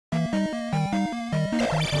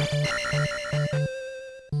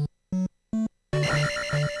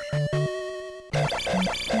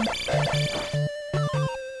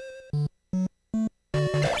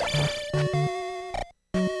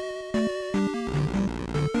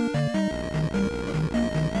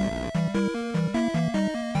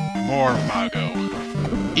more Mago.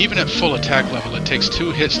 Even at full attack level, it takes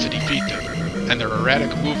 2 hits to defeat them, and their erratic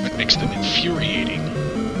movement makes them infuriating.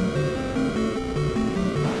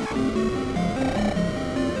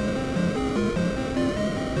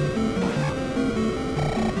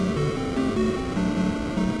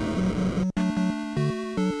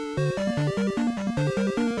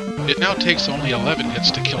 It now takes only 11 hits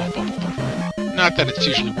to kill a bubble. Not that it's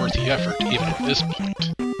usually worth the effort, even at this point.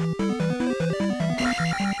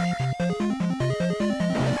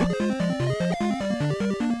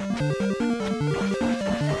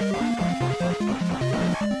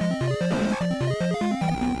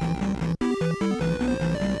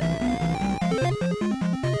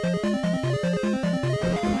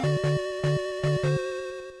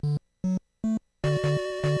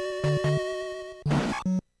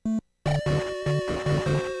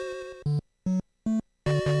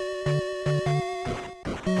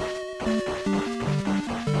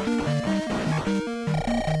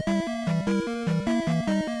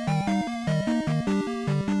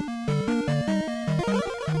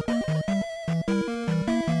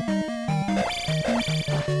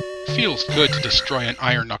 Feels good to destroy an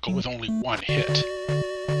Iron Knuckle with only 1 hit.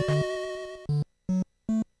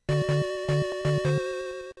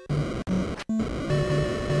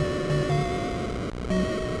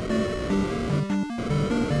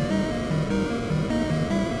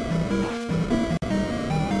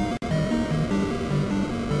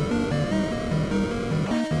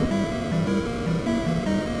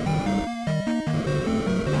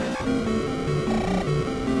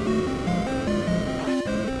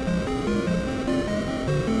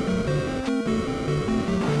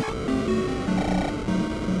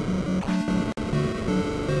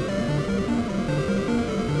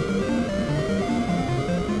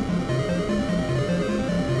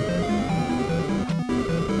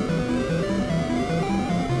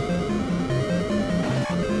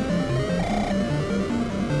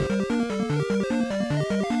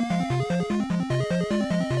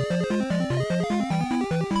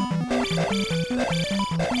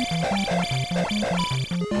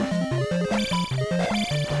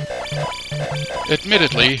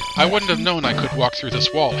 Admittedly, I wouldn't have known I could walk through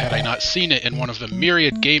this wall had I not seen it in one of the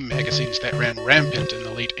myriad game magazines that ran rampant in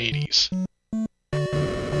the late 80s.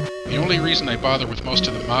 The only reason I bother with most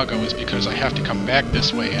of the Mago is because I have to come back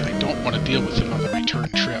this way and I don't want to deal with them on the return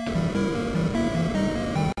trip.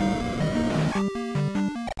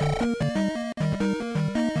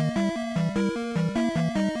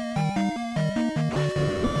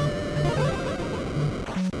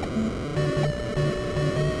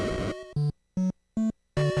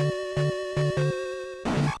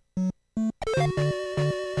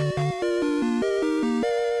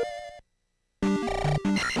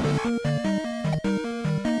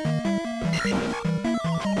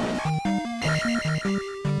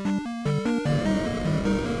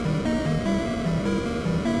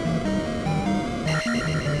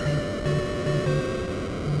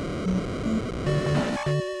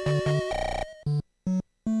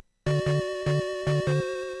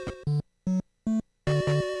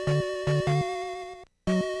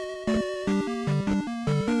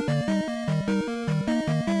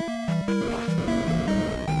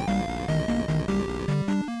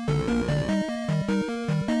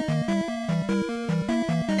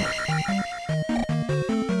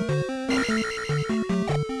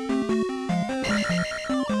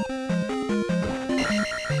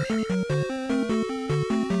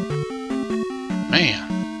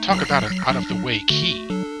 Man, talk about an out-of-the-way key.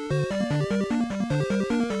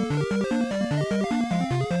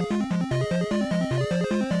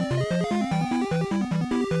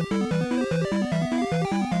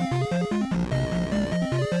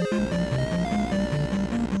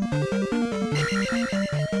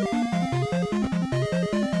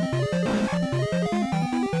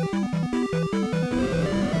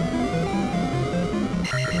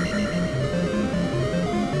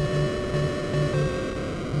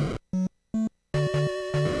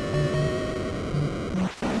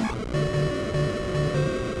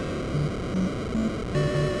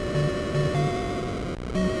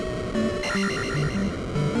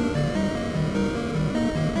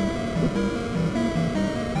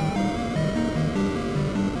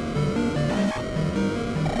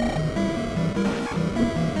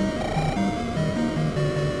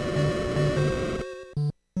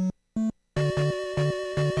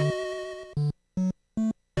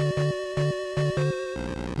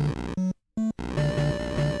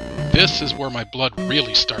 This is where my blood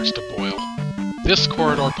really starts to boil. This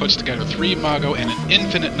corridor puts together 3 Mago and an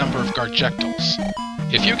infinite number of Gargectals.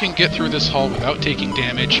 If you can get through this hall without taking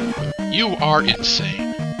damage, you are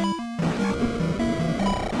insane.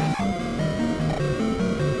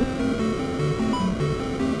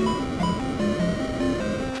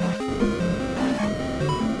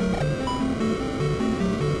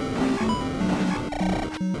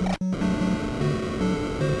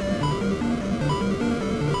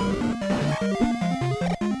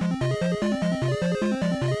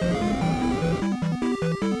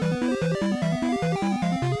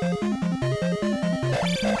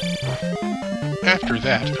 After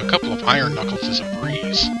that, a couple of iron knuckles is a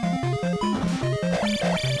breeze.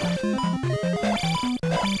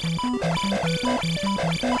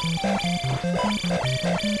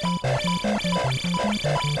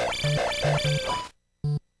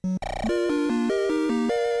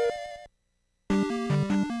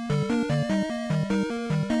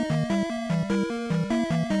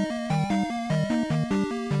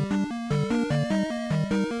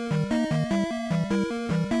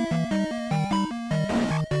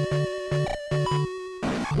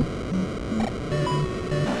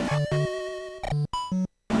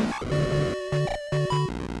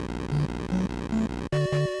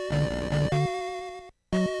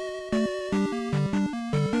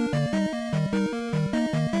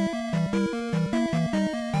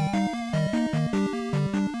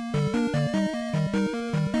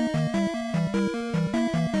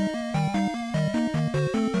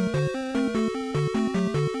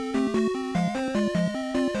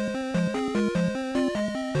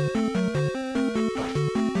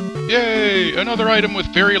 Yay! Another item with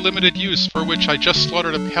very limited use for which I just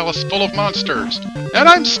slaughtered a palace full of monsters. And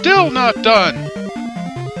I'm still not done!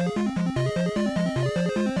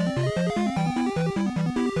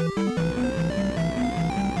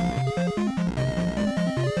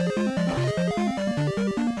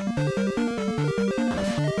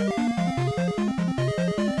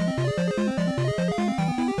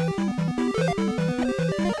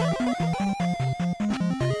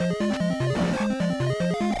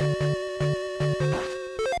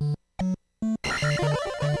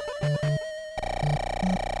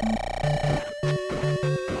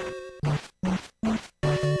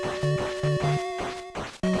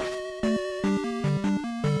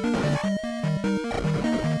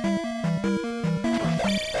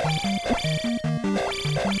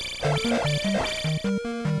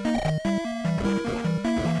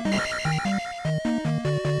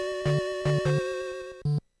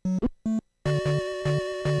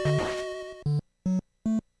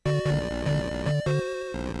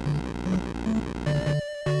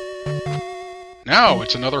 Now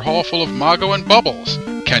it's another hall full of Mago and bubbles.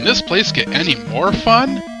 Can this place get any more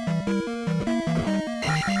fun?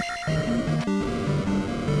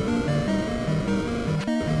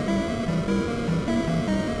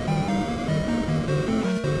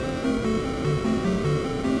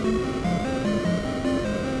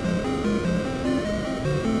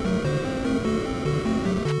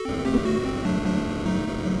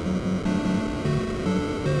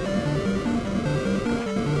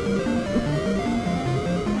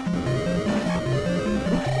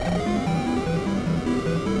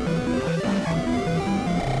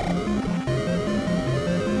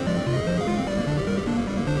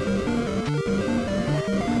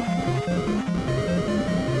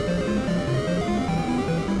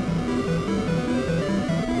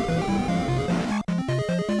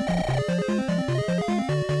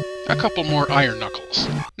 A couple more iron knuckles.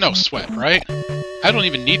 No sweat, right? I don't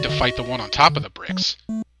even need to fight the one on top of the bricks.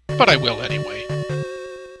 But I will anyway.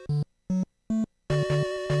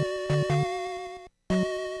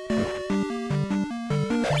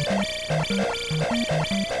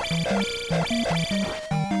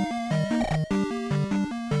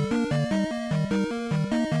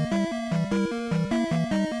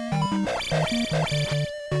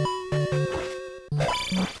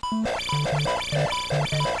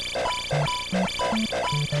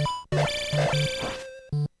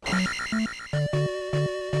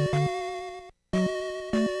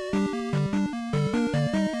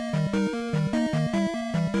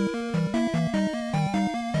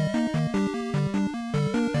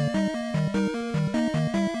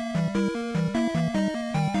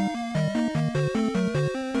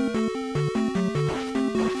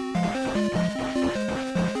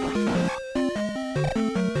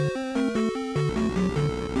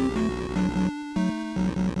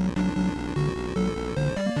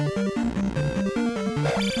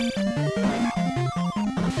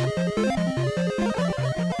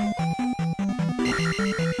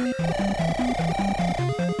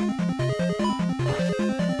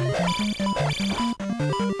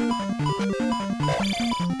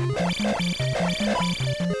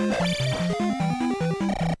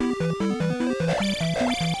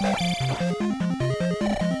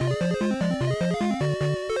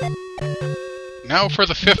 Now for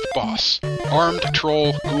the fifth boss, Armed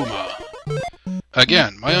Troll Guma.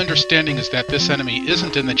 Again, my understanding is that this enemy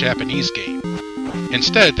isn't in the Japanese game.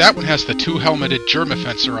 Instead, that one has the two-helmeted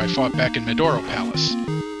Germafencer I fought back in Midoro Palace.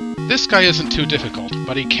 This guy isn't too difficult,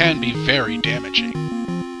 but he can be very damaging.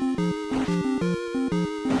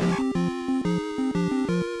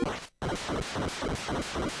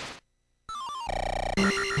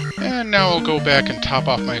 And now I'll go back and top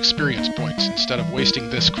off my experience points instead of wasting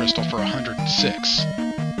this crystal for 106.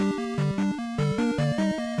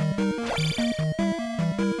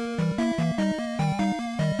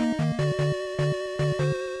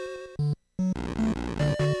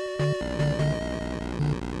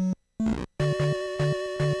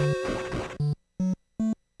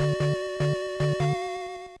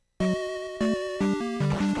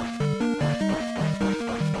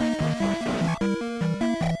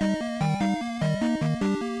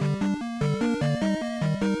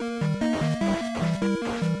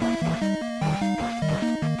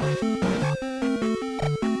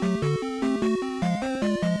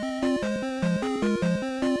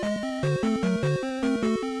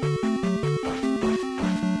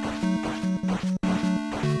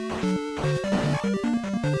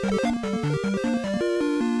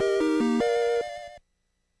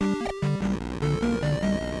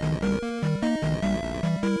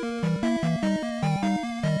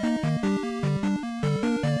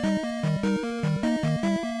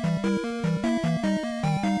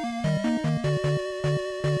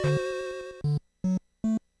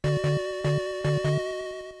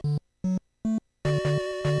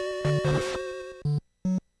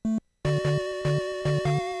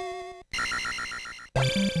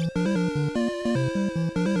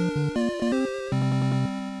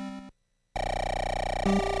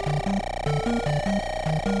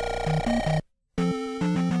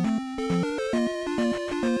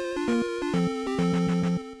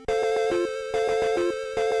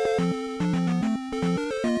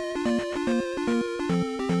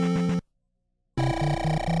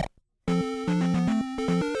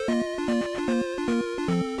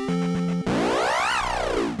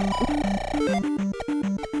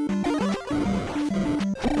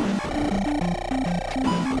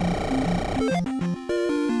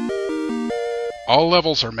 All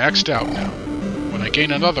levels are maxed out now. When I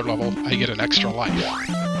gain another level, I get an extra life.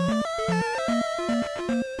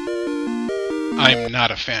 I'm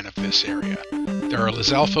not a fan of this area. There are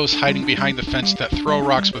Lizalfos hiding behind the fence that throw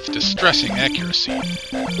rocks with distressing accuracy,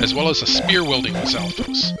 as well as a spear-wielding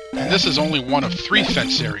Lizalfos. And this is only one of 3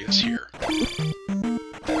 fence areas here.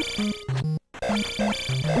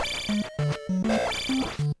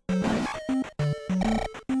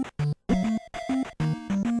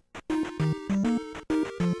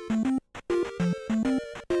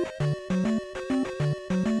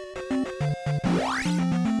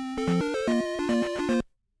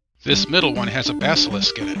 This middle one has a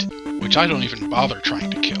basilisk in it, which I don't even bother trying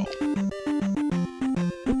to kill.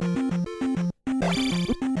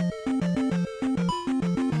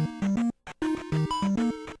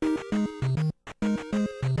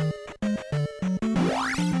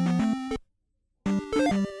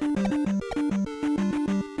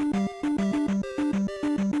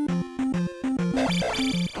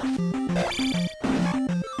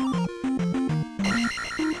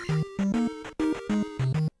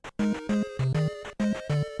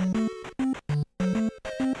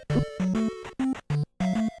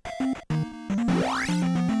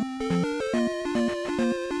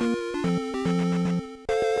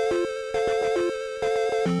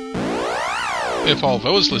 If all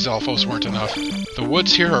those Lizalfos weren't enough, the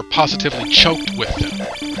woods here are positively choked with them,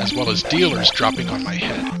 as well as dealers dropping on my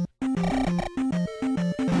head.